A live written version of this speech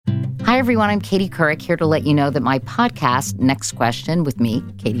Hi, everyone. I'm Katie Couric, here to let you know that my podcast, Next Question with me,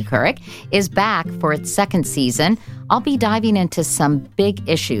 Katie Couric, is back for its second season. I'll be diving into some big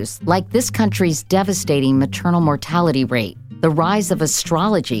issues like this country's devastating maternal mortality rate, the rise of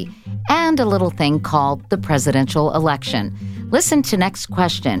astrology, and a little thing called the presidential election. Listen to Next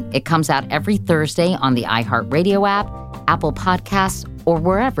Question. It comes out every Thursday on the iHeartRadio app, Apple Podcasts, or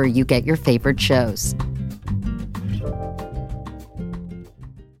wherever you get your favorite shows.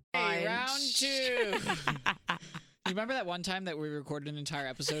 You remember that one time that we recorded an entire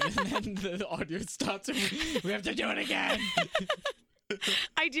episode and then the audio stopped and we have to do it again?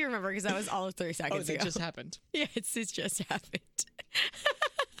 I do remember because that was all of 30 seconds ago. It just happened. Yeah, it just happened.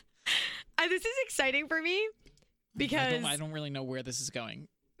 This is exciting for me because... I don't really know where this is going.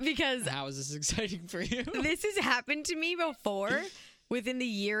 Because... How is this exciting for you? This has happened to me before within the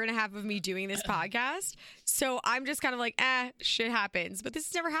year and a half of me doing this podcast. So I'm just kind of like, shit happens. But this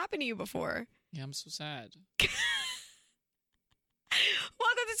has never happened to you before. Yeah, I'm so sad.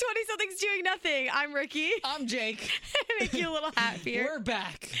 Welcome to 20-somethings doing nothing. I'm Ricky. I'm Jake. Make you a little happier. We're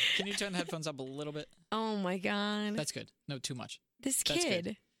back. Can you turn the headphones up a little bit? Oh my God. That's good. No, too much. This That's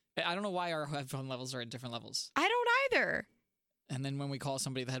kid. Good. I don't know why our headphone levels are at different levels. I don't either. And then when we call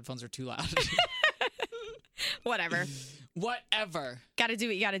somebody, the headphones are too loud. Whatever. Gotta do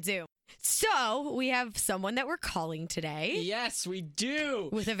what you gotta do. So we have someone that we're calling today. Yes, we do.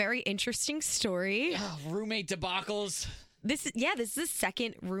 With a very interesting story. Roommate debacles. This is the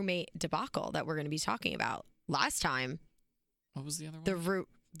second roommate debacle that we're going to be talking about. Last time, what was the other one?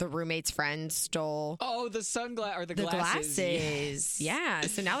 The roommate's friend stole. Oh, the sunglasses or the glasses. Yes. Yeah.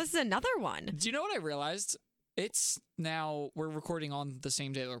 So now this is another one. Do you know what I realized? It's now we're recording on the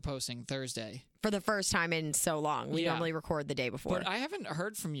same day that we're posting, Thursday. For the first time in so long. We normally record the day before. But I haven't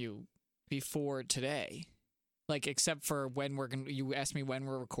heard from you before today. Like, except for when you asked me when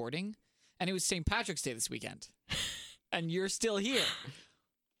we're recording, and it was St. Patrick's Day this weekend. And you're still here.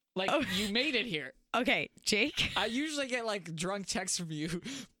 You made it here. Okay, Jake. I usually get drunk texts from you,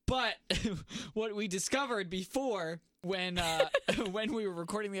 but what we discovered before when we were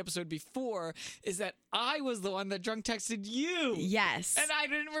recording the episode before is that I was the one that drunk texted you. Yes. And I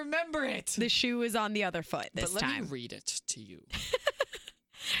didn't remember it. The shoe was on the other foot this time. But let me read it to you.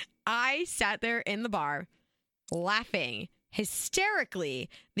 I sat there in the bar laughing hysterically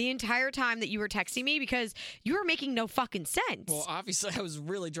the entire time that you were texting me because you were making no fucking sense. Well, obviously I was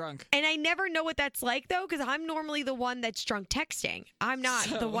really drunk. And I never know what that's like though, because I'm normally the one that's drunk texting. I'm not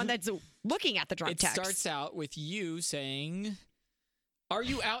the one that's looking at the drunk text. It starts out with you saying, "Are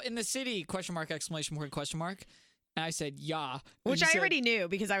you out in the city?" ? Exclamation point, question mark. And I said, "Yeah." Which I already knew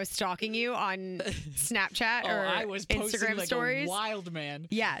because I was stalking you on Snapchat or I was posting Instagram stories. A wild man.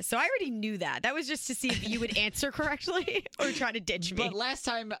 Yeah, so I already knew that. That was just to see if you would answer correctly or try to ditch me. But last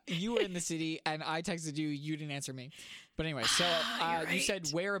time you were in the city and I texted you, you didn't answer me. But anyway, so you said,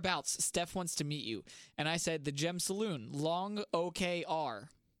 "Whereabouts? Steph wants to meet you." And I said, "The Gem Saloon, Long OKR.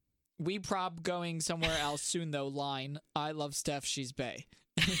 We prob going somewhere else soon though, line. I love Steph, she's bae."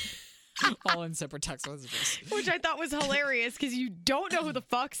 All in separate text messages. Which I thought was hilarious because you don't know who the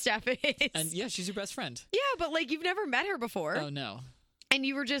fuck Steph is. And yeah, she's your best friend. Yeah, but you've never met her before. Oh, no. And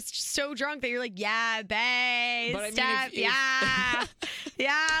you were just so drunk that you're like, "Yeah, bae, but Steph, yeah.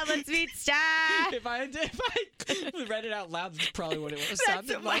 Yeah, let's meet Steph." If I read it out loud, that's probably what it was.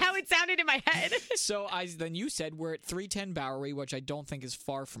 That's how it sounded in my head. So then you said, "We're at 310 Bowery," which I don't think is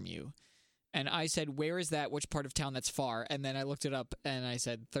far from you. And I said, "Where is that? Which part of town that's far?" And then I looked it up and I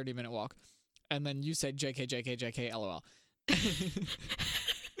said, 30-minute walk. And then you said, "JK, JK, JK, LOL."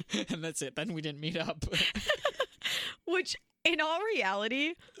 And that's it. Then we didn't meet up. Which, in all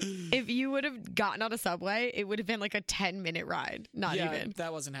reality, if you would have gotten on a subway, it would have been like a 10-minute ride. Not even.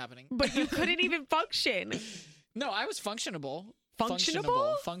 That wasn't happening. But you couldn't even function. No, I was functionable.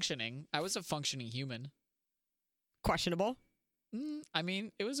 Functionable? Functioning. I was a functioning human. Questionable. I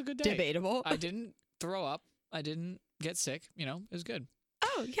mean, it was a good day. Debatable. I didn't throw up. I didn't get sick. It was good.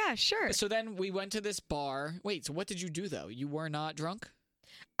 Oh, yeah, sure. So then we went to this bar. Wait, so what did you do, though? You were not drunk?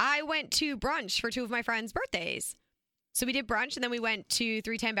 I went to brunch for two of my friends' birthdays. So we did brunch, and then we went to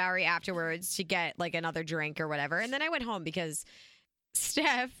 310 Bowery afterwards to get another drink or whatever. And then I went home because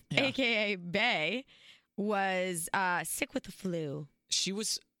Steph, a.k.a. Bae, was sick with the flu.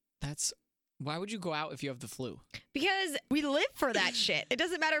 That's Why would you go out if you have the flu? Because we live for that shit. It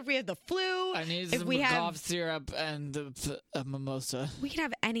doesn't matter if we have the flu. I need if some we have cough syrup and a mimosa. We can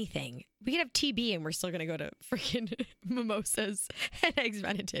have anything. We can have TB and we're still going to go to freaking mimosas and Eggs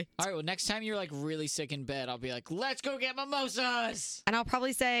Benedict. All right, well, next time you're like really sick in bed, I'll be like, let's go get mimosas. And I'll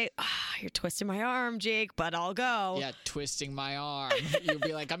probably say, you're twisting my arm, Jake, but I'll go. Yeah, twisting my arm. You'll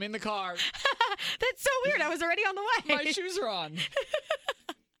be like, I'm in the car. That's so weird. I was already on the way. My shoes are on.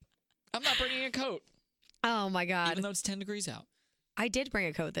 I'm not bringing a coat. Oh, my God. Even though it's 10 degrees out. I did bring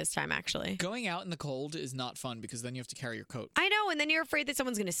a coat this time, actually. Going out in the cold is not fun because then you have to carry your coat. I know, and then you're afraid that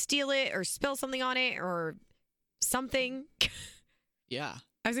someone's going to steal it or spill something on it or something. Yeah.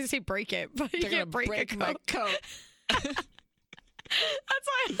 I was going to say break it, but you They're can't gonna break a my coat. coat. That's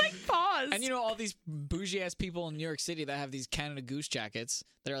why I like pause. And you know all these bougie ass people in New York City that have these Canada Goose jackets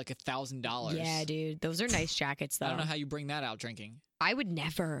that are like $1,000. Yeah, dude. Those are nice jackets, though. I don't know how you bring that out drinking. I would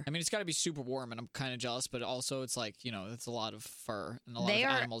never. I mean, it's got to be super warm, and I'm kind of jealous, but also it's like, you know, it's a lot of fur, and a lot They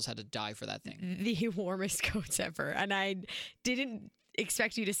of are animals had to die for that thing. The warmest coats ever. And I didn't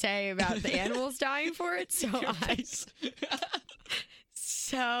expect you to say about the animals dying for it. So Your face.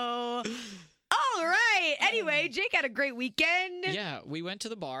 all right. Anyway, Jake had a great weekend. Yeah, we went to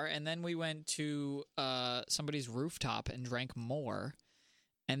the bar, and then we went to somebody's rooftop and drank more.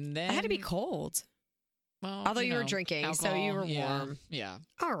 And then It had to be cold. Well, Although you were know, drinking, so alcohol, you were yeah, warm. Yeah,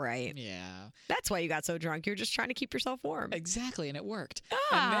 All right. yeah. That's why you got so drunk. You're just trying to keep yourself warm. Exactly, and it worked.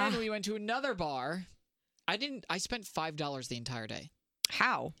 Ah. And then we went to another bar. I spent $5 the entire day.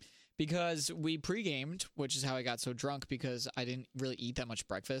 How? Because we pre-gamed, which is how I got so drunk, because I didn't really eat that much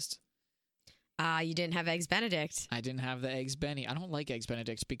breakfast. You didn't have Eggs Benedict. I didn't have the Eggs Benny. I don't like Eggs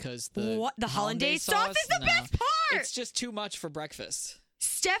Benedict because the hollandaise sauce is the No. best part. It's just too much for breakfast.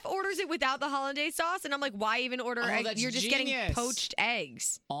 Steph orders it without the hollandaise sauce, and I'm like, why even order eggs? That's You're just genius. getting poached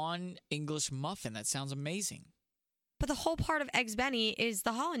eggs. On English muffin. That sounds amazing. But the whole part of Eggs Benny is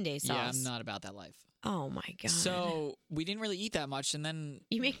the hollandaise sauce. Yeah, I'm not about that life. Oh my God. So we didn't really eat that much, and then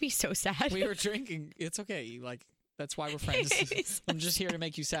You make me so sad. we were drinking. It's okay. Like, that's why we're friends. I'm just here to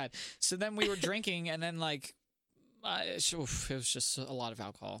make you sad. So then we were drinking, and then like, it was just a lot of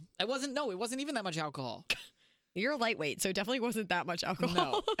alcohol. It wasn't even that much alcohol. You're a lightweight, so it definitely wasn't that much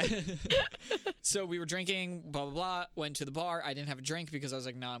alcohol. No. So we were drinking, blah, blah, blah. Went to the bar. I didn't have a drink because I was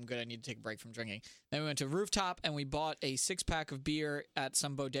like, no, I'm good. I need to take a break from drinking. Then we went to a rooftop, and we bought a 6-pack of beer at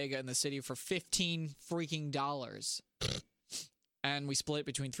some bodega in the city for $15 freaking. And we split it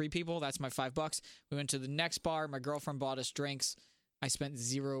between 3 people. That's my $5. We went to the next bar. My girlfriend bought us drinks. I spent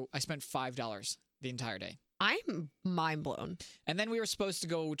 $5 the entire day. I'm mind blown. And then we were supposed to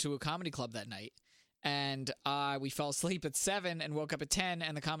go to a comedy club that night. And we fell asleep at 7 and woke up at 10,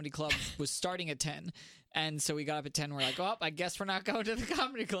 and the comedy club was starting at 10. And so we got up at 10. We're like, I guess we're not going to the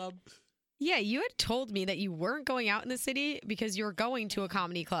comedy club. Yeah, you had told me that you weren't going out in the city because you were going to a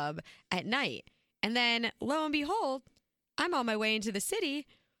comedy club at night. And then, lo and behold, I'm on my way into the city,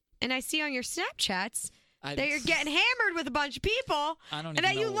 and I see on your Snapchats that you're getting hammered with a bunch of people, and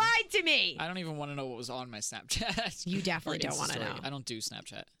that you lied to me. I don't even want to know what was on my Snapchat. You definitely don't want to know. I don't do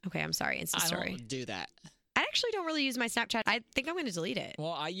Snapchat. Okay, I'm sorry, Insta I story. don't do that. I actually don't really use my Snapchat. I think I'm going to delete it.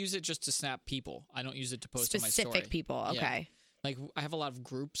 Well, I use it just to snap people. I don't use it to post on my story. Specific people, okay. Yeah. Like, I have a lot of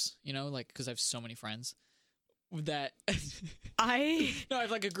groups, you know, like, because I have so many friends that... I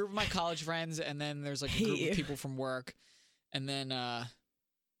have, like, a group of my college friends, and then there's, like, a group of people from work, and then,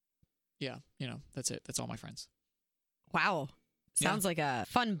 yeah, you know, that's it. That's all my friends. Wow. Sounds like a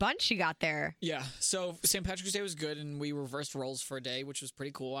fun bunch you got there. Yeah. So St. Patrick's Day was good, and we reversed roles for a day, which was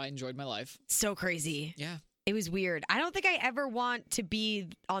pretty cool. I enjoyed my life. So crazy. Yeah. It was weird. I don't think I ever want to be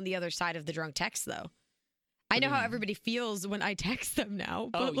on the other side of the drunk text, though. I know how everybody feels when I text them now.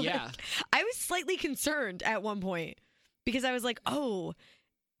 But I was slightly concerned at one point because I was like,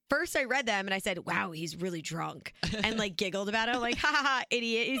 first I read them and I said, wow, he's really drunk. And like giggled about it. I'm like, ha,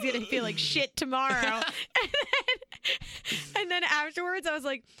 idiot. He's going to feel like shit tomorrow. And then afterwards I was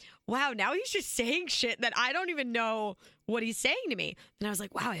like, wow, now he's just saying shit that I don't even know what he's saying to me. And I was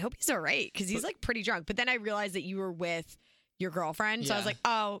like, wow, I hope he's all right because he's like pretty drunk. But then I realized that you were with your girlfriend. So I was like,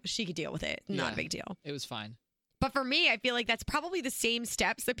 oh, she could deal with it. Not a big deal. It was fine. But for me, I feel like that's probably the same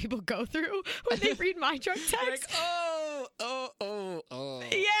steps that people go through when they read my drunk text. Like, oh.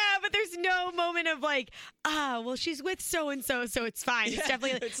 Yeah, but there's no moment of like, well, she's with so-and-so, so it's fine. It's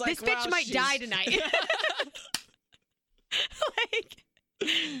definitely like, this bitch might die tonight. Like,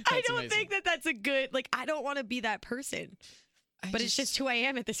 I don't think that that's a good, like, I don't want to be that person. But it's just who I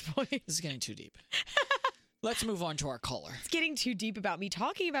am at this point. This is getting too deep. Let's move on to our caller. It's getting too deep about me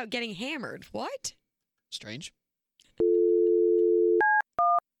talking about getting hammered. What? Strange.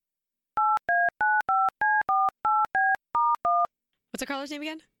 What's our caller's name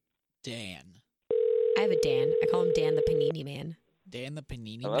again? Dan. I have a Dan. I call him Dan the Panini Man. Dan the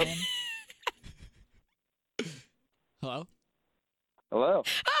Panini Hello? Man? Hello? Oh, Hello.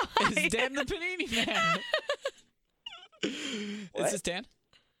 hi. It's Dan the Panini Man. What? Is this Dan?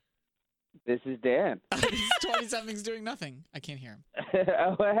 This is Dan. 20-something's doing nothing. I can't hear him.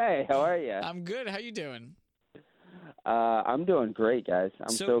 Oh, hey. How are you? I'm good. How you doing? I'm doing great, guys. I'm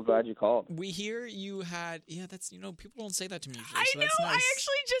So- so glad you called. We hear you had, that's, people don't say that to me usually. I so know. that's nice. I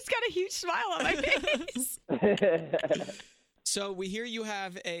actually just got a huge smile on my face. So we hear you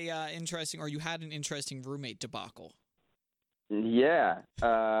have you had an interesting roommate debacle. Yeah.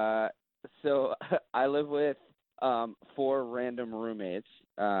 So I live with 4 random roommates.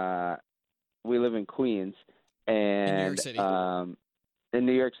 We live in Queens and New York City. In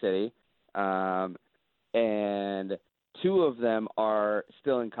New York City. And 2 of them are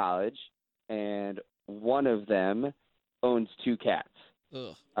still in college, and one of them owns 2 cats.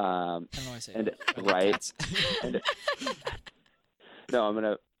 Ugh. I don't know why I say And- that. I like right. cats. And no, I'm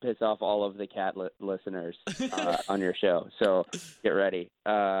gonna piss off all of the cat listeners on your show. So get ready.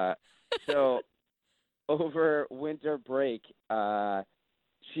 So over winter break,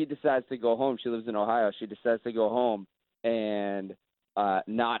 she decides to go home. She lives in Ohio. She decides to go home and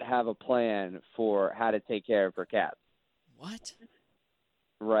not have a plan for how to take care of her cats. What?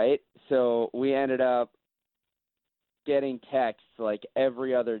 Right? So we ended up getting texts like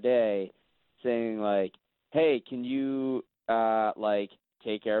every other day saying like, "Hey, can you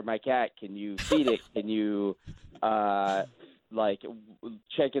take care of my cat? Can you feed it? Can you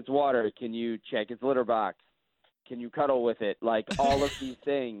check its water? Can you check its litter box? Can you cuddle with it?" Like all of these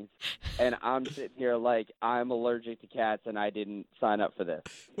things. And I'm sitting here like I'm allergic to cats and I didn't sign up for this.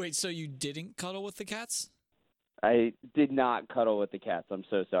 Wait, so you didn't cuddle with the cats? I did not cuddle with the cats. I'm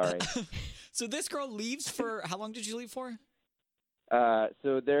so sorry. So this girl leaves for, how long did you leave for?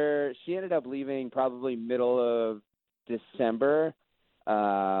 She ended up leaving probably middle of December,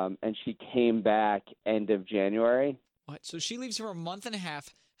 and she came back end of January. What? So she leaves for a month and a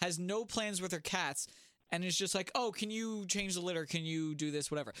half, has no plans with her cats, and is just like, "Oh, can you change the litter? Can you do this?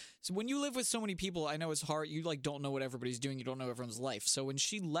 Whatever." So when you live with so many people, I know it's hard. You don't know what everybody's doing. You don't know everyone's life. So when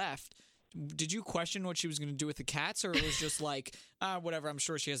she left, did you question what she was going to do with the cats, or it was just like, whatever, I'm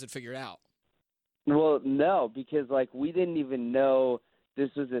sure she has it figured out? Well, no, because we didn't even know this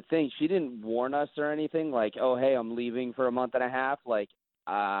was a thing. She didn't warn us or anything. Like, "Oh, hey, I'm leaving for a month and a half.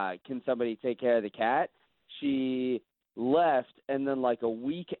 Can somebody take care of the cat?" She left, and then a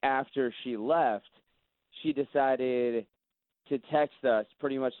week after she left, she decided to text us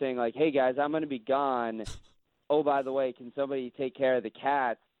pretty much saying "Hey guys, I'm going to be gone. Oh, by the way, can somebody take care of the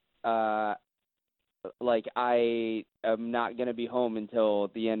cat? I am not going to be home until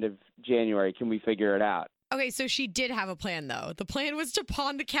the end of January. Can we figure it out?" Okay, so she did have a plan, though. The plan was to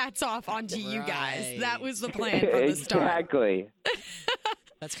pawn the cats off onto you guys. Right. That was the plan from the start. Exactly.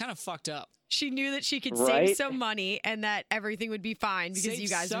 That's kind of fucked up. She knew that she could Right? save some money and that everything would be fine because Save you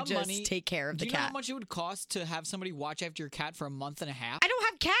guys would some just money. take care of Do the you know how cat. much it would cost to have somebody watch after your cat for a month and a half? I don't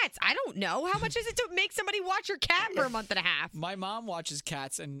have cats. I don't know. How much is it to make somebody watch your cat for a month and a half? My mom watches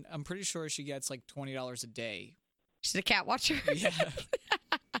cats, and I'm pretty sure she gets $20 a day. She's a cat watcher. Yeah.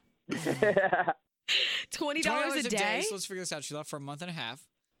 $20 a day? So let's figure this out. She left for a month and a half.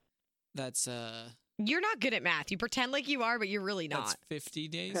 That's You're not good at math. You pretend like you are, but you're really that's not. 50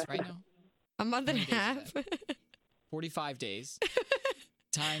 days right now. A month and a How many days half? is 45 days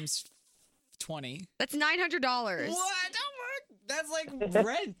times 20. That's $900. What? Oh my, that's like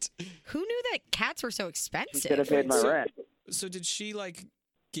rent. Who knew that cats were so She expensive? could have paid my So- rent. So did she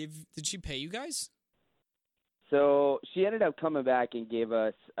did she pay you guys? So she ended up coming back and gave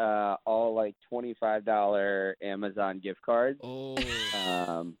us all $25 Amazon gift cards. Oh,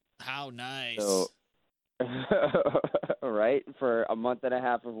 how nice. So, right, for a month and a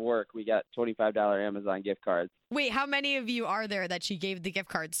half of work, we got $25 Amazon gift cards. Wait, how many of you are there that she gave the gift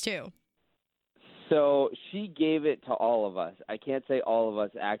cards to? So she gave it to all of us. I can't say all of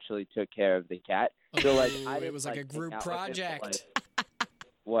us actually took care of the cat. So I it didn't, was like a hang group out with it, but, project.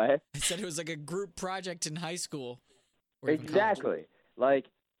 What? I said it was like a group project in high school. or even college. Exactly.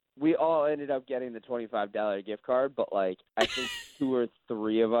 We all ended up getting the $25 gift card, but I think 2 or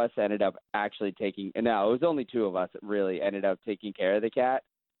 3 of us ended up actually taking. No, it was only 2 of us that really ended up taking care of the cat.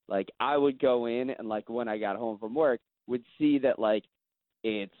 I would go in and when I got home from work, would see that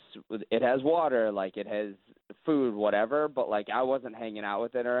it has water, it has food, whatever. But I wasn't hanging out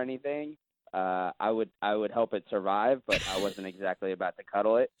with it or anything. I would help it survive, but I wasn't exactly about to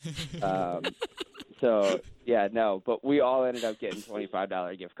cuddle it. So yeah, no, but we all ended up getting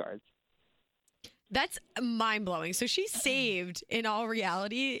 $25 gift cards. That's mind blowing. So she saved, in all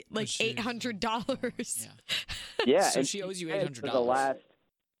reality, like $800. Yeah. Yeah, So and she owes you said $800.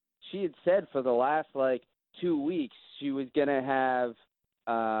 She had said for the last like 2 weeks she was gonna have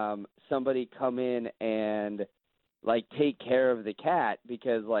somebody come in and like take care of the cat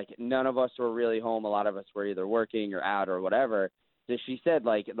because like none of us were really home. A lot of us were either working or out or whatever. So she said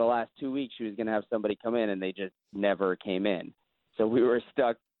like the last 2 weeks she was gonna have somebody come in and they just never came in. So we were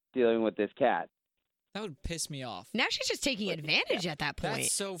stuck dealing with this cat. That would piss me off. Now she's just taking advantage at that point.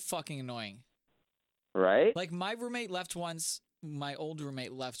 That's so fucking annoying. Right? Like my roommate left once, my old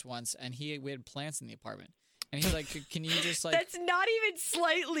roommate left once, and we had plants in the apartment. And he's like, can you just like... That's not even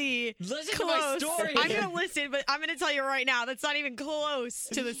slightly Listen close. to my story. I'm going to listen, but I'm going to tell you right now, that's not even close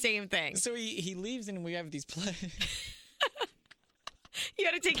to the same thing. So he leaves and we have these plants. You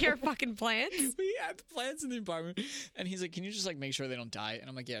got to take care of fucking plants? We had plants in the apartment. And he's like, can you just like make sure they don't die? And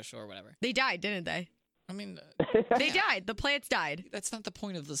I'm like, yeah, sure, whatever. They died, didn't they? I mean... They died. The plants died. That's not the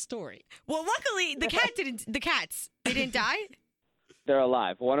point of the story. Well, luckily, the cats, they didn't die? They're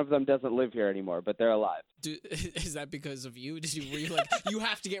alive. One of them doesn't live here anymore, but they're alive. Is that because of you? Were you like, you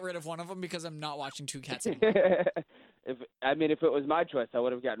have to get rid of one of them because I'm not watching two cats anymore? If it was my choice, I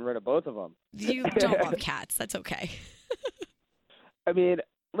would have gotten rid of both of them. You don't love cats. That's okay. I mean,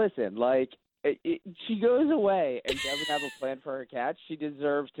 listen, like, she goes away and doesn't have a plan for her cats. She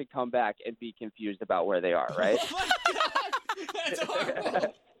deserves to come back and be confused about where they are, right? Oh my God! That's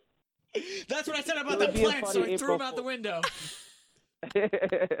horrible. That's what I said about It the would be a plants, so funny I threw them April out the window.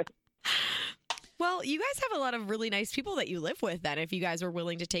 Well, you guys have a lot of really nice people that you live with then if you guys were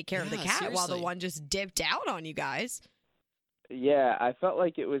willing to take care of the Yeah, cat while the seriously. one just dipped out on you guys. Yeah, I felt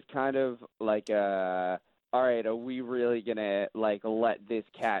like it was kind of like all right, are we really gonna like let this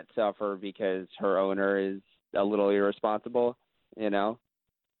cat suffer because her owner is a little irresponsible, you know?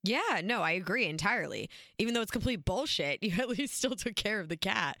 Yeah, no, I agree entirely. Even though it's complete bullshit, you at least still took care of the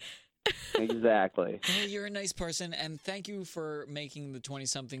cat. Exactly. Well, you're a nice person, and thank you for making the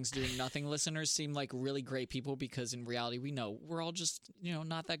 20-somethings doing nothing listeners seem like really great people, because in reality, we know we're all just,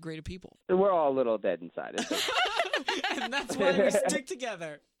 not that great of people. We're all a little dead inside. It's okay. And that's why we stick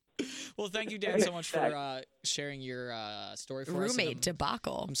together. Well, thank you, Dan, so much for sharing your story for us. Roommate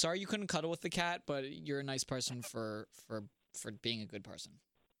debacle. I'm sorry you couldn't cuddle with the cat, but you're a nice person for being a good person.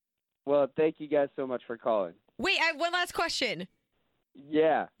 Well, thank you guys so much for calling. Wait, I have one last question.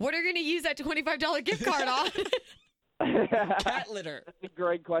 Yeah. What are you going to use that $25 gift card on? Cat litter. That's a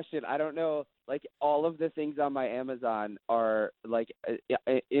great question. I don't know. Like, all of the things on my Amazon are, like,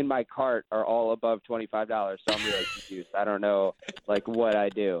 in my cart are all above $25, so I'm really confused. I don't know, like, what I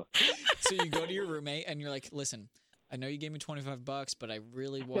do. So you go to your roommate and you're like, listen, I know you gave me $25, but I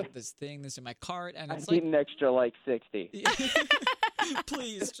really want this thing that's in my cart, and I it's need an extra, like, 60.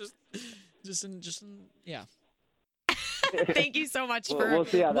 please, yeah. Thank you so much for We'll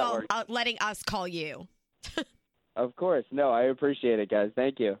see how that works. letting us call you. Of course. No, I appreciate it, guys.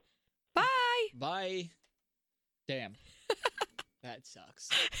 Thank you. Bye. Bye. Damn. That sucks.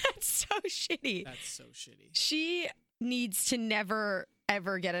 That's so shitty. That's so shitty. She needs to never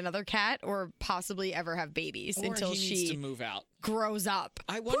ever get another cat or possibly ever have babies Or until he needs she to move out. grows up.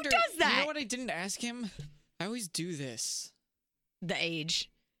 I wonder. Who does that? You know what I didn't ask him? I always do this. The age.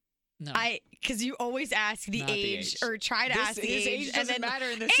 No. Because you always ask the Not the age, age. or try to ask the his age, and doesn't then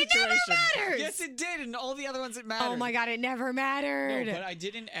matter in this it situation. never matters. Yes, it did, and all the other ones it mattered. Oh my god, it never mattered. No, but I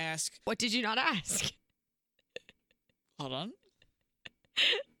didn't ask. What did you not ask? Hold on.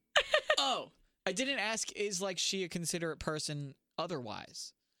 Oh, I didn't ask. Is like she a considerate person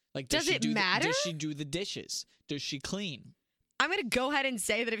otherwise? Like, Does she it do matter? Does she do the dishes? Does she clean? I'm gonna go ahead and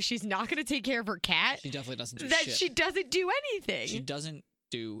say that if she's not gonna take care of her cat, She definitely doesn't do that shit. she doesn't do anything. She doesn't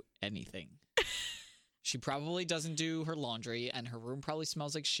do anything. She probably doesn't do her laundry, and her room probably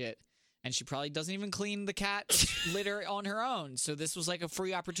smells like shit. And she probably doesn't even clean the cat litter on her own. So this was like a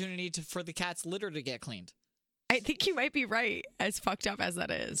free opportunity for the cat's litter to get cleaned. I think you might be right, as fucked up as that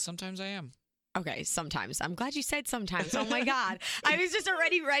is. Sometimes I am. Okay, sometimes. I'm glad you said sometimes. Oh my god. I was just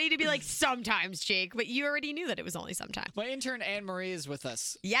already ready to be like, sometimes, Jake, but you already knew that it was only sometimes. My intern Anne Marie is with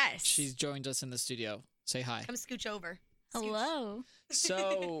us. Yes. She's joined us in the studio. Say hi. Come scooch over. Hello.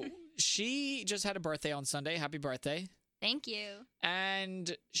 So she just had a birthday on Sunday. Happy birthday. Thank you.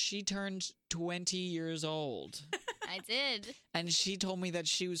 And she turned 20 years old. I did. And she told me that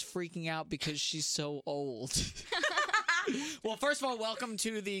she was freaking out because she's so old. Well, first of all, welcome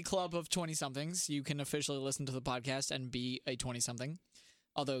to the club of 20-somethings. You can officially listen to the podcast and be a 20-something.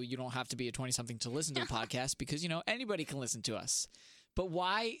 Although you don't have to be a 20-something to listen to the podcast because, anybody can listen to us. But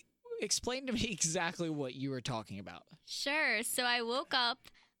why? Explain to me exactly what you were talking about. Sure. So I woke up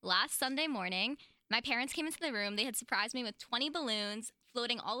last Sunday morning. my parents came into the room. They had surprised me with 20 balloons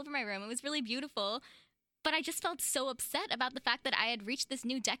floating all over my room. It was really beautiful. But I just felt so upset about the fact that I had reached this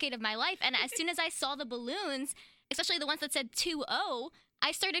new decade of my life. And as soon as I saw the balloons, especially the ones that said 2-0,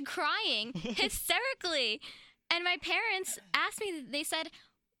 I started crying hysterically. And my parents asked me, they said,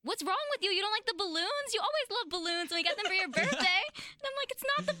 "What's wrong with you? You don't like the balloons? You always love balloons when we get them for your birthday." And I'm like, "It's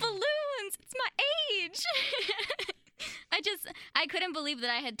not the balloons. It's my age." I couldn't believe that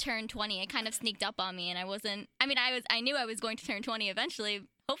I had turned 20. It kind of sneaked up on me, and I knew I was going to turn 20 eventually,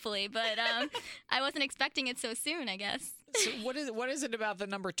 hopefully, but I wasn't expecting it so soon, I guess. So what is it about the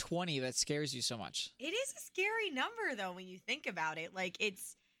number 20 that scares you so much? It is a scary number, though, when you think about it. Like,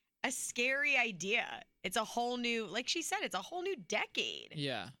 it's a scary idea. It's a whole new, like she said, it's a whole new decade.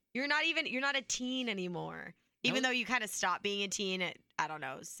 Yeah. You're not a teen anymore. Even though you kind of stop being a teen at, I don't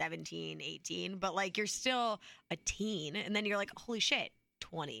know, 17, 18, but like you're still a teen. And then you're like, holy shit,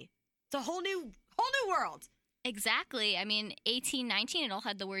 20. It's a whole new world. Exactly. I mean, 18, 19, it all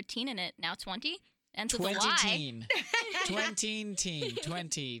had the word teen in it. Now 20. And with a Y.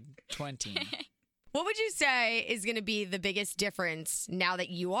 20. What would you say is going to be the biggest difference now that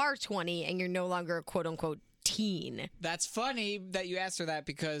you are 20 and you're no longer a quote unquote teen? That's funny that you asked her that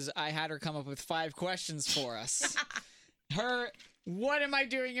because I had her come up with 5 questions for us. What am I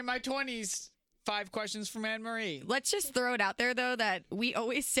doing in my 20s? 5 questions from Anne-Marie. Let's just throw it out there, though, that we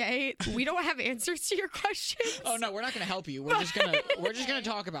always say we don't have answers to your questions. Oh no, we're not going to help you. We're just gonna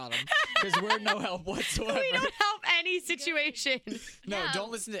talk about them because we're no help whatsoever. We don't help any situation. No, No.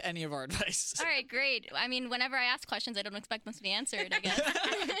 don't listen to any of our advice. All right, great. I mean, whenever I ask questions, I don't expect them to be answered, I guess.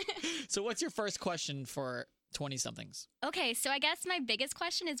 So what's your first question for 20-somethings? Okay, so I guess my biggest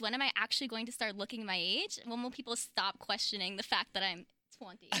question is, when am I actually going to start looking my age? When will people stop questioning the fact that I'm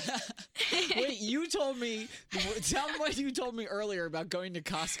 20? Wait, tell me what you told me earlier about going to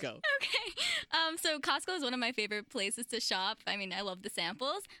Costco. Okay. So Costco is one of my favorite places to shop. I mean, I love the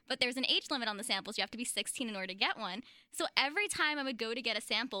samples, but there's an age limit on the samples. You have to be 16 in order to get one. So every time I would go to get a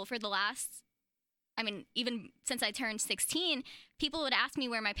sample for the last, even since I turned 16, people would ask me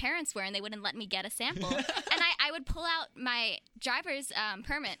where my parents were, and they wouldn't let me get a sample. And I would pull out my driver's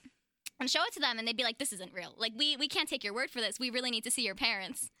permit and show it to them, and they'd be like, "This isn't real. Like, we can't take your word for this. We really need to see your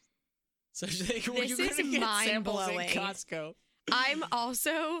parents." So This is mind-blowing. Costco. I'm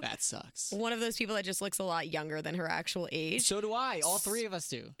also That sucks. one of those people that just looks a lot younger than her actual age. So do I. All 3 of us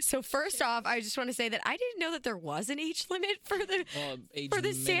do. So first off, I just want to say that I didn't know that there was an age limit for the Age for the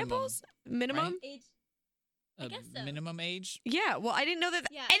minimum, samples. Minimum? Age. A guess so. minimum age? Yeah. Well, I didn't know that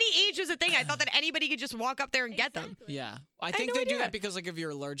Yeah. any age was a thing. I thought that anybody could just walk up there and get them. Exactly. Yeah. I had think no they do idea. that because, like, if you're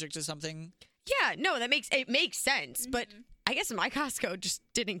allergic to something. Yeah. No, it makes sense. But I guess my Costco just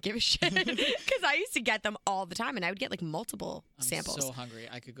didn't give a shit because I used to get them all the time, and I would get like multiple I'm samples. so hungry.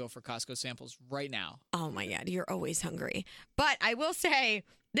 I could go for Costco samples right now. Oh my God, you're always hungry. But I will say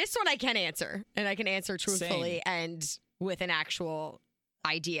this one I can answer, and I can answer truthfully and with an actual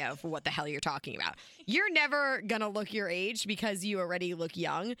idea of what the hell you're talking about. You're never gonna look your age because you already look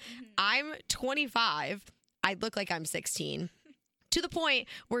young. I'm 25. I look like I'm 16. To the point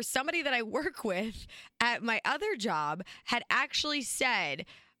where somebody that I work with at my other job had actually said,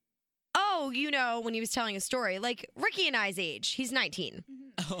 "Oh, when he was telling a story, like Ricky and I's age, he's 19.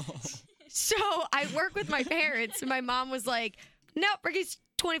 Oh. So I work with my parents, and my mom was like, "Nope, Ricky's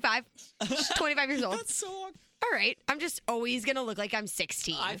 25. She's 25 years old. That's so awkward. All right, I'm just always going to look like I'm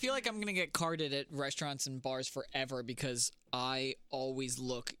 16. I feel like I'm going to get carded at restaurants and bars forever because I always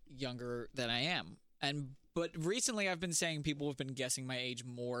look younger than I am. But recently I've been saying people have been guessing my age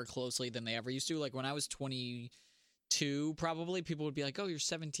more closely than they ever used to. Like when I was 22, probably, people would be like, "Oh, you're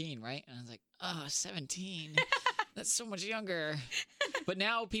 17, right?" And I was like, "Oh, 17. That's so much younger." But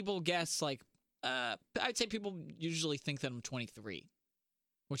now people guess like, I'd say people usually think that I'm 23,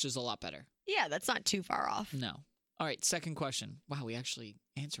 which is a lot better. Yeah, that's not too far off. No. All right, second question. Wow, we actually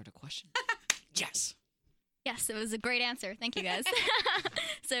answered a question. Yes. Yes, it was a great answer. Thank you, guys.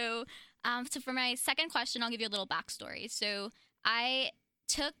 So for my second question, I'll give you a little backstory. So I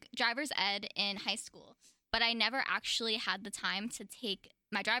took driver's ed in high school, but I never actually had the time to take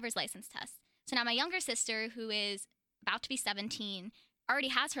my driver's license test. So now my younger sister, who is about to be 17, already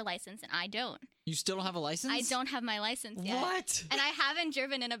has her license, and I don't. You still don't have a license? I don't have my license yet. What? And I haven't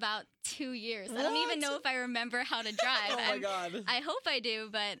driven in about 2 years. I don't even What? know if I remember how to drive. Oh my God. I hope I do,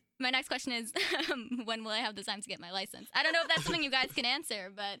 but my next question is, when will I have the time to get my license? I don't know if that's something you guys can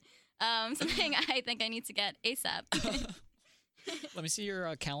answer, but something I think I need to get ASAP. Let me see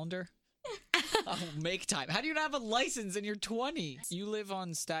your calendar. Oh, make time. How do you not have a license and you're 20? You live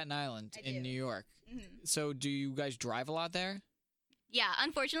on Staten Island in New York. Mhm. So do you guys drive a lot there? Yeah,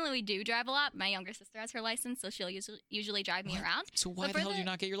 unfortunately, we do drive a lot. My younger sister has her license, so she'll usually drive me around. So why But the for hell do you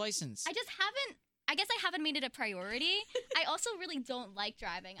not get your license? I just haven't. I guess I haven't made it a priority. I also really don't like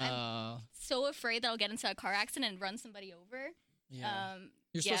driving. I'm so afraid that I'll get into a car accident and run somebody over. Yeah.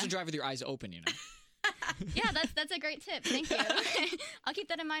 You're supposed to drive with your eyes open, you know. Yeah, that's a great tip. Thank you. I'll keep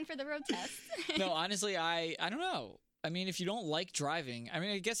that in mind for the road test. No, honestly, I don't know. I mean, if you don't like driving, I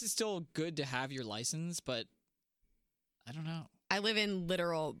mean, I guess it's still good to have your license, but I don't know. I live in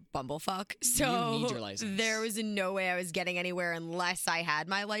literal bumblefuck, so You need your license. there was no way I was getting anywhere unless I had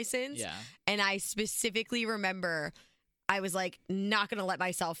my license. Yeah. And I specifically remember I was like, not going to let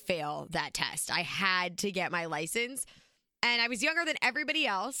myself fail that test. I had to get my license. And I was younger than everybody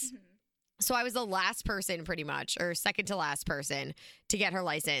else. Mm-hmm. So I was the last person pretty much, or second to last person to get her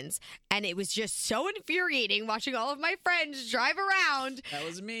license. And it was just so infuriating watching all of my friends drive around. That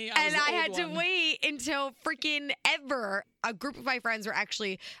was me. And I had to wait until freaking ever. A group of my friends were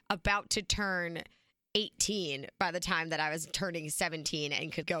actually about to turn 18 by the time that I was turning 17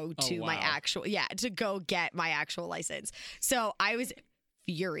 and could go to my to go get my actual license. So I was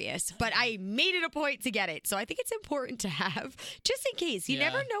furious, but I made it a point to get it. So I think it's important to have just in case. You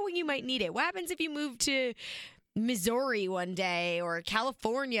never know when you might need it. What happens if you move to Missouri one day or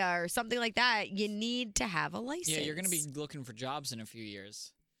California or something like that? You need to have a license. Yeah, you're going to be looking for jobs in a few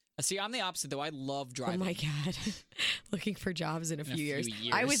years. See, I'm the opposite, though. I love driving. Oh, my God. Looking for jobs in a few years.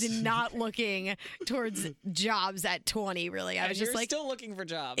 years. I was not looking towards jobs at 20, really. I was just you're like, still looking for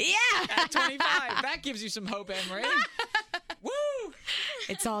jobs. yeah. At 25. That gives you some hope, Anne-Marie. Woo!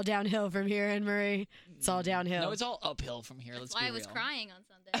 It's all downhill from here, Anne-Marie. It's all downhill. No, it's all uphill from here. Let's That's why be I was real. crying on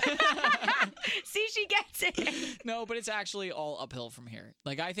Sunday. See, she gets it. No, but it's actually all uphill from here.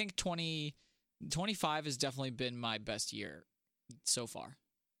 Like, I think 25 has definitely been my best year so far.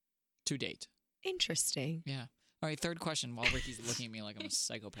 To date. Interesting. Yeah. All right, third question while Ricky's looking at me like I'm a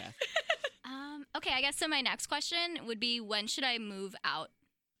psychopath. Okay, I guess so my next question would be, when should I move out?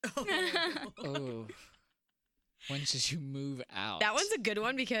 Oh. When should you move out? That one's a good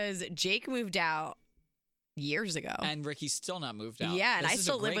one because Jake moved out years ago. And Ricky's still not moved out. Yeah, and This I is a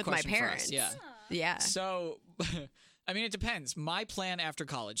still live great with my question for us. parents. Yeah. Yeah. So, I mean, it depends. My plan after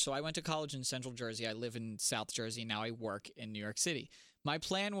college. So I went to college in Central Jersey. I live in South Jersey. Now I work in New York City. My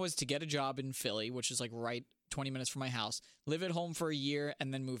plan was to get a job in Philly, which is like right 20 minutes from my house, live at home for a year,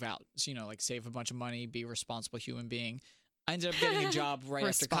 and then move out. So, like save a bunch of money, be a responsible human being. I ended up getting a job right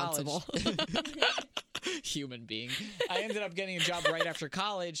after college. Human being. I ended up getting a job right after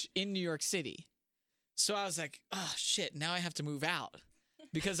college in New York City. So I was like, oh, shit, now I have to move out.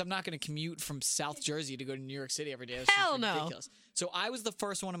 Because I'm not going to commute from South Jersey to go to New York City every day. That's Hell just no. ridiculous. So I was the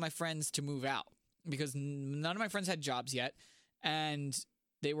first one of my friends to move out because none of my friends had jobs yet. And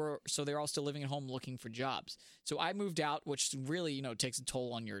they're all still living at home looking for jobs. So I moved out, which really, takes a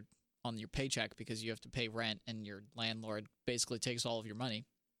toll on your paycheck because you have to pay rent and your landlord basically takes all of your money.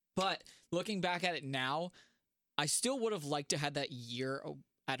 But looking back at it now, I still would have liked to have that year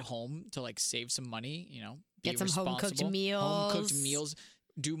at home to like save some money, be Get some home-cooked responsible. meals. Home-cooked meals,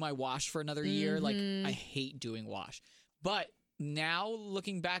 do my wash for another year. Like, Mhm. I hate doing wash. But now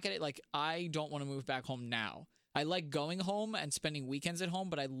looking back at it, like, I don't want to move back home now. I like going home and spending weekends at home,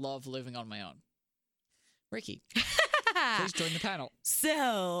 but I love living on my own. Ricky, please join the panel.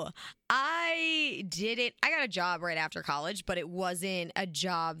 So I got a job right after college, but it wasn't a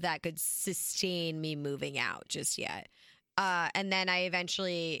job that could sustain me moving out just yet. And then I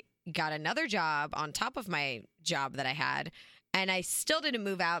eventually got another job on top of my job that I had. And I still didn't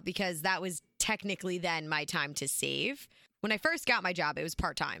move out because that was technically then my time to save. When I first got my job, it was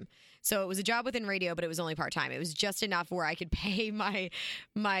part-time. So it was a job within radio, but it was only part-time. It was just enough where I could pay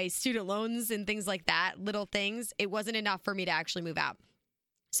my student loans and things like that, little things. It wasn't enough for me to actually move out.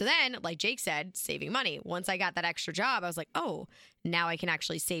 So then, like Jake said, saving money. Once I got that extra job, I was like, oh, now I can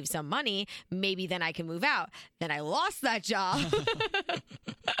actually save some money. Maybe then I can move out. Then I lost that job.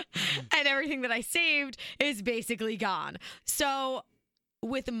 And everything that I saved is basically gone. So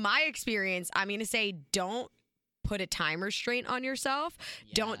with my experience, I'm going to say don't put a time restraint on yourself.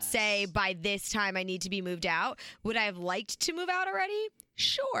 Yes. Don't say by this time I need to be moved out. Would I have liked to move out already?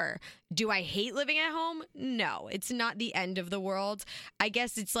 Sure. Do I hate living at home? No, it's not the end of the world. I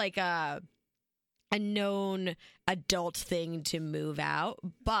guess it's like a known adult thing to move out,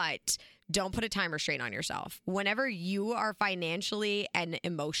 but don't put a time restraint on yourself. Whenever you are financially and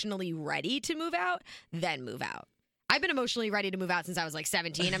emotionally ready to move out, then move out. I've been emotionally ready to move out since I was like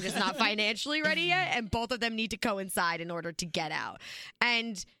 17. I'm just not financially ready yet. And both of them need to coincide in order to get out.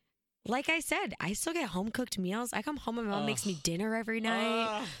 And like I said, I still get home cooked meals. I come home and my mom makes me dinner every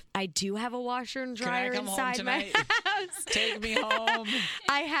night. I do have a washer and dryer come home inside my tonight? house. Take me home.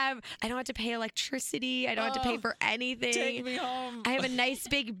 I don't have to pay electricity. I don't have to pay for anything. Take me home. I have a nice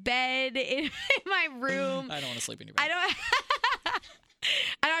big bed in my room. I don't want to sleep in your bed.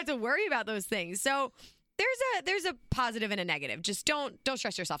 I don't have to worry about those things. So there's a positive and a negative. Just don't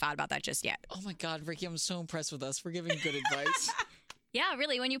stress yourself out about that just yet. Oh my God, Ricky, I'm so impressed with us for giving good advice. Yeah,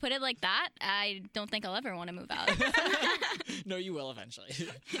 really. When you put it like that, I don't think I'll ever want to move out. No, you will eventually.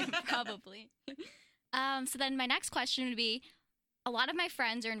 Probably. So then my next question would be, a lot of my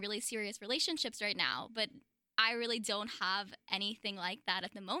friends are in really serious relationships right now, but I really don't have anything like that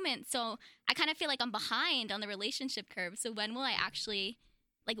at the moment. So I kind of feel like I'm behind on the relationship curve. So when will I actually,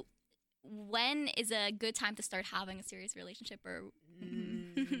 like, when is a good time to start having a serious relationship? Or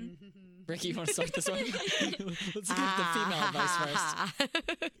Ricky, you want to start this one? Let's give the female advice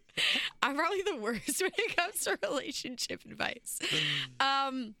first. I'm probably the worst when it comes to relationship advice.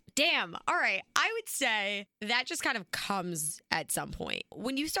 Damn. All right. I would say that just kind of comes at some point.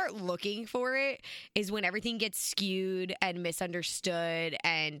 When you start looking for it is when everything gets skewed and misunderstood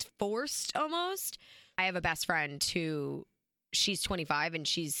and forced almost. I have a best friend who she's 25 and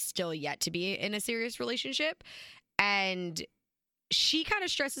she's still yet to be in a serious relationship. And she kind of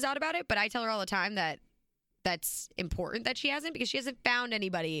stresses out about it, but I tell her all the time that that's important that she hasn't, because she hasn't found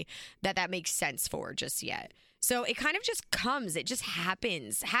anybody that makes sense for just yet. So it kind of just comes. It just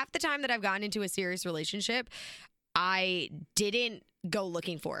happens. Half the time that I've gotten into a serious relationship, I didn't go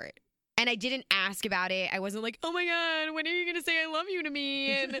looking for it. And I didn't ask about it. I wasn't like, oh my God, when are you going to say I love you to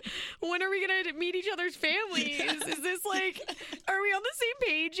me? And when are we going to meet each other's families? Is this like, are we on the same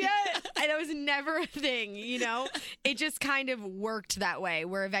page yet? And that was never a thing, you know? It just kind of worked that way,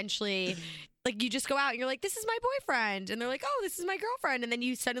 where eventually, like, you just go out and you're like, this is my boyfriend. And they're like, oh, this is my girlfriend. And then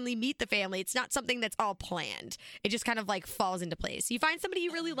you suddenly meet the family. It's not something that's all planned. It just kind of like falls into place. You find somebody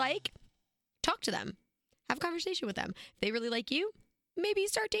you really like, talk to them. Have a conversation with them. If they really like you, maybe you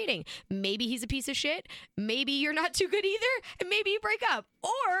start dating. Maybe he's a piece of shit. Maybe you're not too good either. And maybe you break up.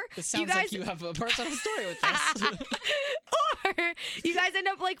 Or It sounds you guys, like you have a personal story with this. or you guys end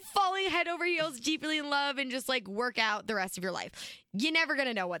up like falling head over heels deeply in love and just like work out the rest of your life. You're never going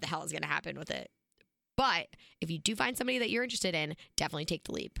to know what the hell is going to happen with it. But if you do find somebody that you're interested in, definitely take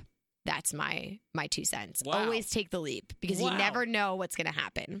the leap. That's my 2 cents. Wow. Always take the leap, because you Wow. never know what's going to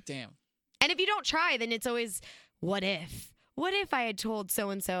happen. Damn. And if you don't try, then it's always, what if? What if I had told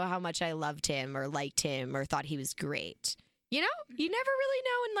so-and-so how much I loved him or liked him or thought he was great? You know, you never really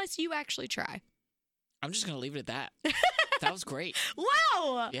know unless you actually try. I'm just going to leave it at that. That was great.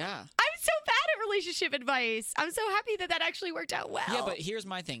 Wow. Yeah. I'm so bad at relationship advice. I'm so happy that actually worked out well. Yeah, but here's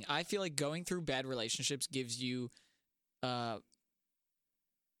my thing. I feel like going through bad relationships gives you the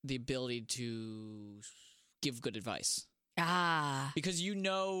ability to give good advice. Because you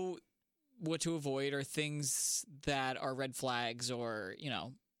know what to avoid, or things that are red flags, or, you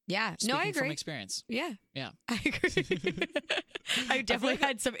know. Yeah. Speaking No, I agree. from experience. Yeah. Yeah. I agree. I definitely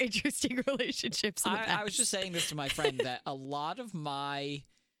had some interesting relationships in the past. I was just saying this to my friend, that a lot of my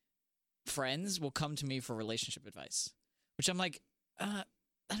friends will come to me for relationship advice, which I'm like, I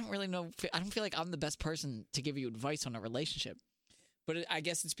don't really know. I don't feel like I'm the best person to give you advice on a relationship. But I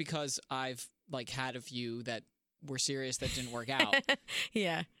guess it's because I've like had a few that were serious that didn't work out.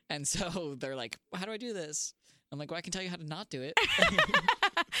 Yeah. And so they're like, how do I do this? I'm like, well, I can tell you how to not do it.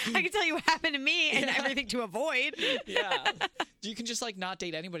 I can tell you what happened to me and Yeah. everything to avoid. Yeah. You can just like not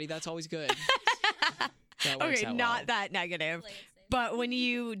date anybody. That's always good. That works Okay, out not well. that negative. Play it safe. But when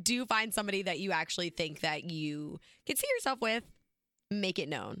you do find somebody that you actually think that you can see yourself with, make it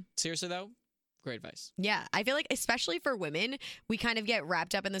known. Seriously though, great advice. Yeah, I feel like especially for women, we kind of get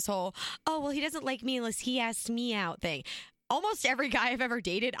wrapped up in this whole, oh, well, he doesn't like me unless he asks me out thing. Almost every guy I've ever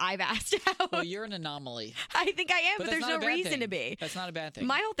dated, I've asked out. Well, you're an anomaly. I think I am, but that's there's not no a bad reason thing. to be. That's not a bad thing.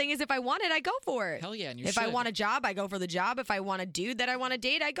 My whole thing is if I want it, I go for it. Hell yeah, and you If should. I want a job, I go for the job. If I want a dude that I want to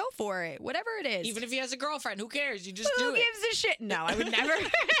date, I go for it. Whatever it is. Even if he has a girlfriend, who cares? You just Who do it. gives a shit? No, I would never,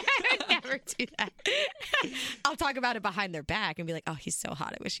 I would never do that. I'll talk about it behind their back and be like, oh, he's so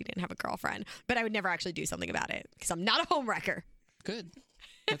hot. I wish he didn't have a girlfriend. But I would never actually do something about it because I'm not a homewrecker. Good.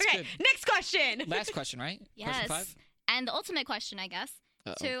 That's Okay, good. next question. Last question, right? Question Yes. 5? And the ultimate question, I guess.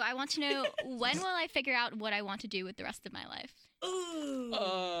 Uh-oh. So I want to know, when will I figure out what I want to do with the rest of my life?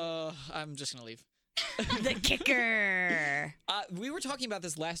 Ooh. I'm just gonna leave. The kicker. We were talking about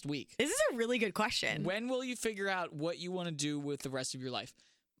this last week. This is a really good question. When will you figure out what you want to do with the rest of your life?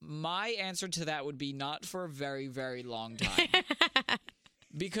 My answer to that would be not for a very, very long time.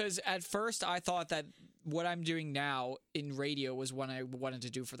 Because at first I thought that what I'm doing now in radio was what I wanted to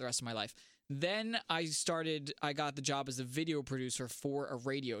do for the rest of my life. Then I got the job as a video producer for a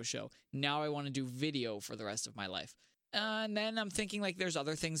radio show. Now I want to do video for the rest of my life. And then I'm thinking like there's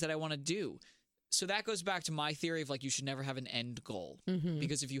other things that I want to do. So that goes back to my theory of like you should never have an end goal.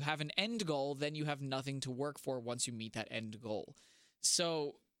 Because if you have an end goal, then you have nothing to work for once you meet that end goal.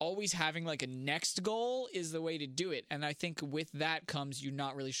 So always having like a next goal is the way to do it. And I think with that comes you're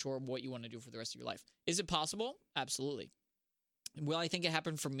not really sure what you want to do for the rest of your life. Is it possible? Absolutely. Will I think it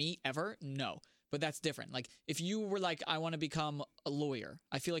happened for me ever? No. But that's different. Like if you were like, I want to become a lawyer.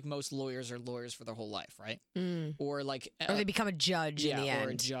 I feel like most lawyers are lawyers for their whole life, right? Or like, or they become a judge in the end. Or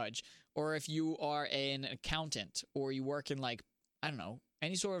a judge. Or if you are an accountant or you work in like, I don't know,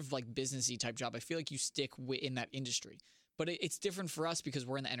 any sort of like businessy type job, I feel like you stick in that industry. But it's different for us because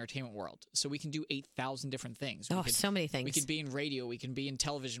we're in the entertainment world. So we can do 8,000 different things. So many things. We could be in radio. We can be in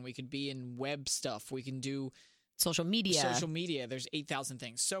television. We could be in web stuff. We can do social media. There's 8,000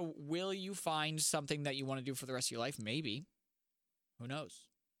 things. So will you find something that you want to do for the rest of your life? Maybe. Who knows?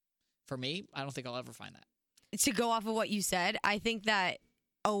 For me, I don't think I'll ever find that. To go off of what you said, I think that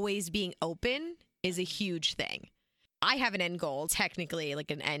always being open is a huge thing. I have an end goal, technically,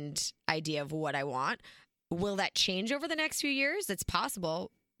 like an end idea of what I want. Will that change over the next few years? It's possible,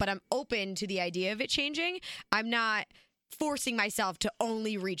 but I'm open to the idea of it changing. I'm not forcing myself to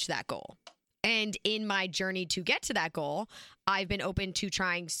only reach that goal. And in my journey to get to that goal, I've been open to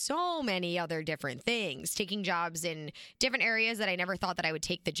trying so many other different things, taking jobs in different areas that I never thought that I would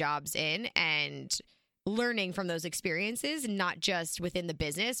take the jobs in, and learning from those experiences, not just within the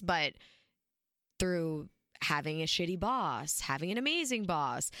business, but through having a shitty boss, having an amazing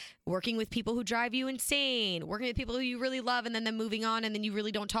boss, working with people who drive you insane, working with people who you really love, and then them moving on, and then you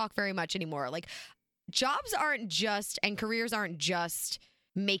really don't talk very much anymore. Like, jobs aren't just, and careers aren't just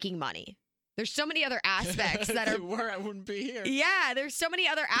making money. There's so many other aspects that If they were, I wouldn't be here. Yeah, there's so many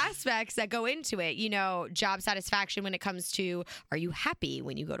other aspects that go into it. You know, job satisfaction when it comes to, are you happy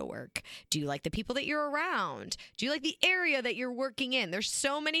when you go to work? Do you like the people that you're around? Do you like the area that you're working in? There's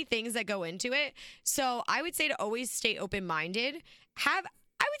so many things that go into it. So I would say to always stay open-minded. Have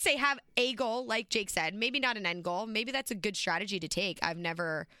a goal, like Jake said, maybe not an end goal. Maybe that's a good strategy to take. I've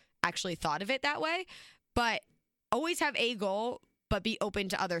never actually thought of it that way. But always have a goal, but be open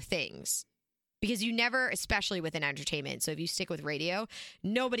to other things. Because you never, especially within entertainment, so if you stick with radio,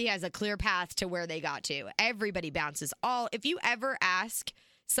 nobody has a clear path to where they got to. Everybody bounces if you ever ask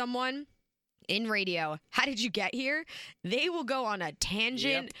someone in radio, how did you get here? They will go on a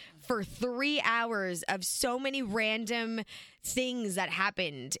tangent for 3 hours of so many random things that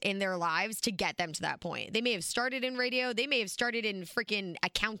happened in their lives to get them to that point. They may have started in radio. They may have started in freaking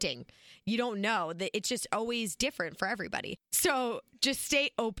accounting. You don't know. It's just always different for everybody. So just stay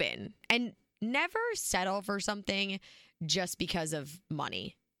open and never settle for something just because of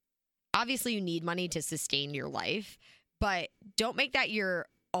money. Obviously, you need money to sustain your life, but don't make that your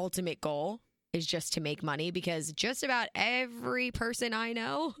ultimate goal is just to make money, because just about every person I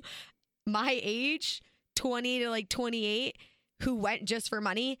know, my age, 20 to like 28, who went just for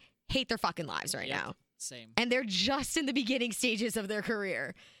money, hate their fucking lives right now. Same. And they're just in the beginning stages of their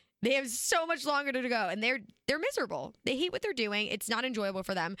career. They have so much longer to go, and they're miserable. They hate what they're doing. It's not enjoyable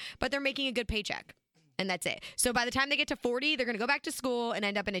for them, but they're making a good paycheck, and that's it. So by the time they get to 40, they're going to go back to school and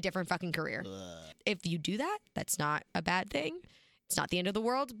end up in a different fucking career. If you do that, that's not a bad thing. It's not the end of the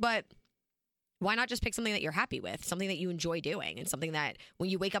world, but why not just pick something that you're happy with, something that you enjoy doing, and something that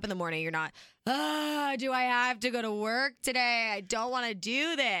when you wake up in the morning, you're not, do I have to go to work today? I don't want to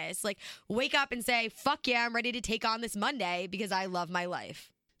do this. Like, wake up and say, fuck yeah, I'm ready to take on this Monday because I love my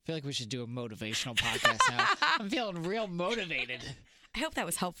life. I feel like we should do a motivational podcast now. I'm feeling real motivated. I hope that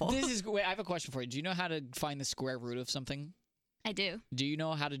was helpful. Wait, I have a question for you. Do you know how to find the square root of something? I do. Do you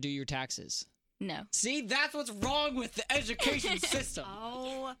know how to do your taxes? No. See, that's what's wrong with the education system.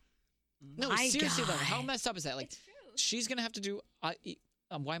 Oh, no, my seriously God. though, how messed up is that? Like, It's true. she's gonna have to do.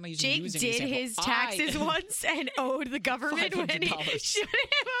 Why am I using Jake you as an did example? his taxes once and owed the government when he $500. shouldn't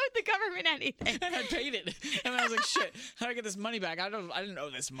have owed the government anything. And I paid it, and I was like, "Shit, how do I get this money back? I didn't owe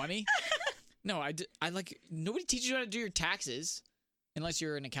this money." No, I like nobody teaches you how to do your taxes. Unless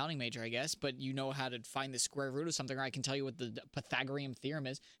you're an accounting major, I guess, but you know how to find the square root of something, or I can tell you what the Pythagorean theorem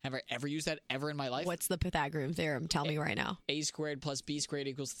is. Have I ever used that ever in my life? What's the Pythagorean theorem? Tell me right now. A squared plus B squared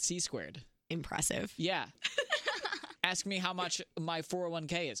equals C squared. Impressive. Yeah. Ask me how much my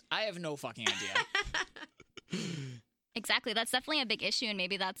 401k is. I have no fucking idea. Exactly. That's definitely a big issue, and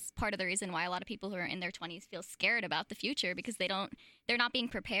maybe that's part of the reason why a lot of people who are in their 20s feel scared about the future, because they're not being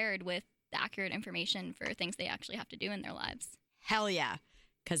prepared with the accurate information for things they actually have to do in their lives. Hell yeah.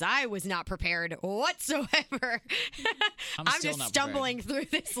 because I was not prepared whatsoever. I'm still just not stumbling through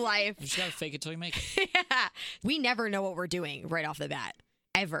this life. You just gotta fake it till you make it. Yeah. We never know what we're doing right off the bat,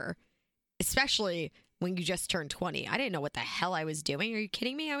 ever. Especially when you just turned 20. I didn't know what the hell I was doing. Are you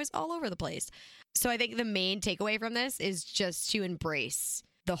kidding me? I was all over the place. So I think the main takeaway from this is just to embrace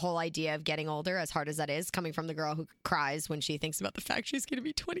the whole idea of getting older, as hard as that is, coming from the girl who cries when she thinks about the fact she's going to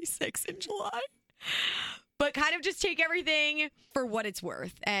be 26 in July. But kind of just take everything for what it's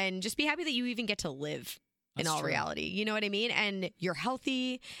worth and just be happy that you even get to live in all reality. You know what I mean? And you're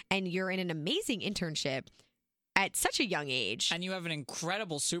healthy and you're in an amazing internship at such a young age. And you have an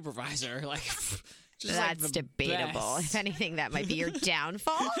incredible supervisor. Like, just that's like the debatable. best. If anything, that might be your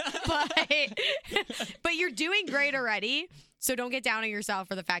downfall. But you're doing great already. So don't get down on yourself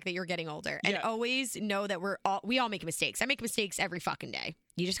for the fact that you're getting older. And always know that we all make mistakes. I make mistakes every fucking day.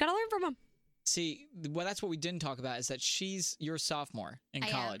 You just got to learn from them. See, well, that's what we didn't talk about is that you're a sophomore in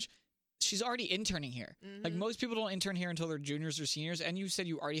college. She's already interning here. Mm-hmm. Like most people don't intern here until they're juniors or seniors. And you said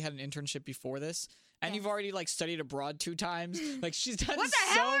you already had an internship before this. And you've already like studied abroad 2 times. Like she's done so much. What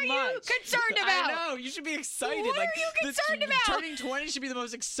the hell are you concerned about? I know. You should be excited. What like, are you concerned about? Turning 20 should be the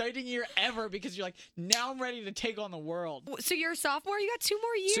most exciting year ever because you're like, now I'm ready to take on the world. So you're a sophomore? You got 2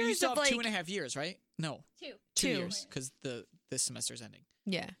 more years. So you still have of, 2.5 years, right? No. 2 years because this semester's ending.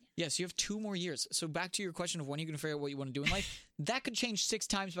 Yeah. Yes, you have 2 more years. So back to your question of when are you going to figure out what you want to do in life, that could change 6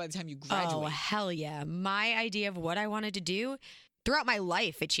 times by the time you graduate. Oh, hell yeah. My idea of what I wanted to do, throughout my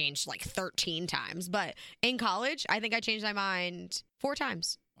life, it changed like 13 times. But in college, I think I changed my mind 4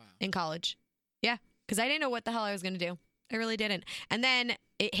 times in college. Yeah, because I didn't know what the hell I was going to do. I really didn't. And then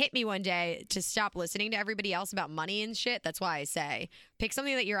it hit me one day to stop listening to everybody else about money and shit. That's why I say pick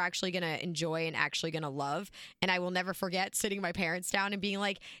something that you're actually going to enjoy and actually going to love. And I will never forget sitting my parents down and being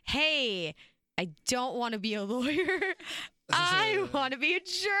like, hey, I don't want to be a lawyer. I want to be a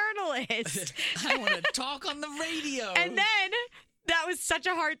journalist. I want to talk on the radio. And then that was such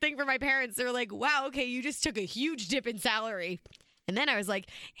a hard thing for my parents. They were like, wow, okay, you just took a huge dip in salary. And then I was like,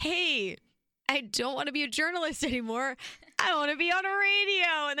 hey, I don't want to be a journalist anymore. I want to be on a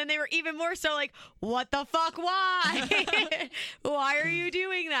radio. And then they were even more so like, what the fuck? Why? Why are you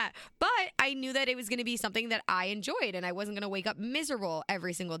doing that? But I knew that it was going to be something that I enjoyed and I wasn't going to wake up miserable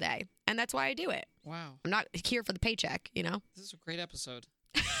every single day. And that's why I do it. Wow. I'm not here for the paycheck, you know? This is a great episode.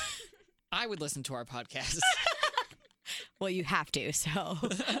 I would listen to our podcast. Well, you have to, so.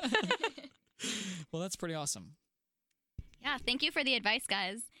 Well, that's pretty awesome. Yeah, thank you for the advice,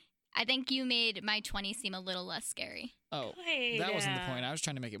 guys. I think you made my 20s seem a little less scary. Oh, that wasn't the point. I was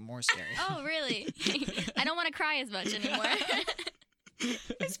trying to make it more scary. Oh, really? I don't want to cry as much anymore.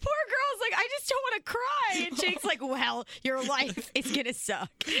 This poor girl's like, I just don't want to cry. And Jake's like, well, your life is going to suck.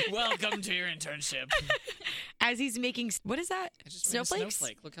 Welcome to your internship. As he's making, what is that? I just made a Snowflakes?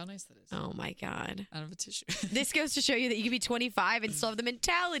 snowflake. Look how nice that is. Oh, my God. Out of a tissue. This goes to show you that you can be 25 and still have the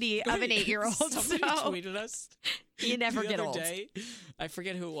mentality of an 8-year-old. Somebody tweeted us. You never the get other old. Day, I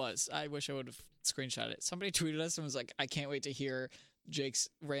forget who it was. I wish I would have screenshot it. Somebody tweeted us and was like, I can't wait to hear Jake's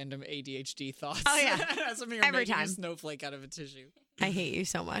random ADHD thoughts. Oh, yeah. That's when you're Every making time. a snowflake out of a tissue. I hate you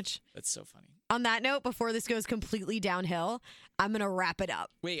so much. That's so funny. On that note, before this goes completely downhill, I'm going to wrap it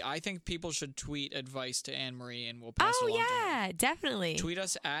up. Wait, I think people should tweet advice to Anne-Marie and we'll pass it along to her. Yeah, definitely. Tweet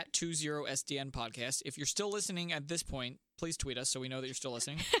us at 20SDN Podcast. If you're still listening at this point, please tweet us so we know that you're still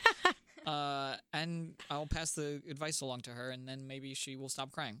listening. And I'll pass the advice along to her, and then maybe she will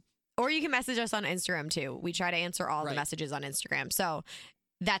stop crying. Or you can message us on Instagram, too. We try to answer all the messages on Instagram. So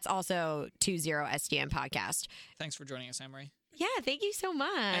that's also 20SDN Podcast. Thanks for joining us, Anne-Marie. Yeah, thank you so much.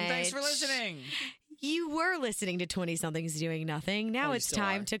 And thanks for listening. You were listening to 20-somethings doing nothing. Now it's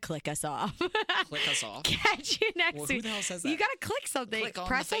time to click us off. Click us off. Catch you next Well, week. who the hell says that? You got to click something. Click on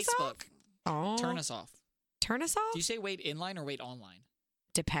Press the us off? Facebook. Oh. Turn us off. Turn us off? Do you say wait inline or wait online?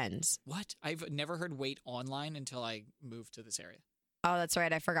 Depends. What? I've never heard wait online until I moved to this area. Oh, that's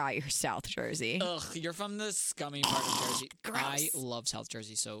right. I forgot you're South Jersey. Ugh, you're from the scummy part of Jersey. Gross. I love South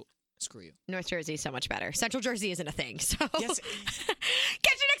Jersey, so screw you. North Jersey is so much better. Central Jersey isn't a thing. So Yes.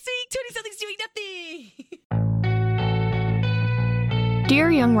 Catch you next week. 20-somethings doing nothing.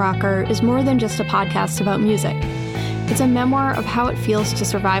 Dear Young Rocker is more than just a podcast about music. It's a memoir of how it feels to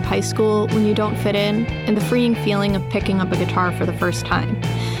survive high school when you don't fit in and the freeing feeling of picking up a guitar for the first time.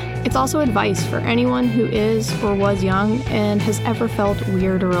 It's also advice for anyone who is or was young and has ever felt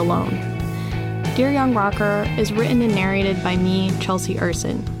weird or alone. Dear Young Rocker is written and narrated by me, Chelsea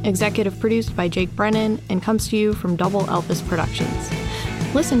Urson, executive produced by Jake Brennan, and comes to you from Double Elvis Productions.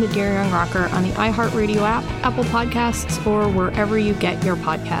 Listen to Dear Young Rocker on the iHeartRadio app, Apple Podcasts, or wherever you get your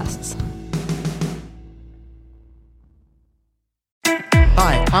podcasts.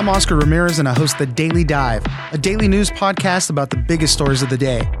 Hi, I'm Oscar Ramirez, and I host The Daily Dive, a daily news podcast about the biggest stories of the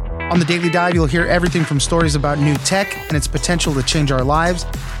day. On The Daily Dive, you'll hear everything from stories about new tech and its potential to change our lives,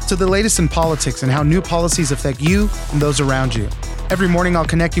 to the latest in politics and how new policies affect you and those around you. Every morning, I'll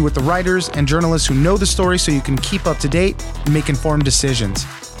connect you with the writers and journalists who know the story so you can keep up to date and make informed decisions.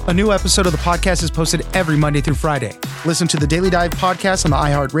 A new episode of the podcast is posted every Monday through Friday. Listen to the Daily Dive podcast on the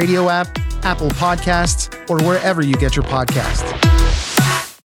iHeartRadio app, Apple Podcasts, or wherever you get your podcasts.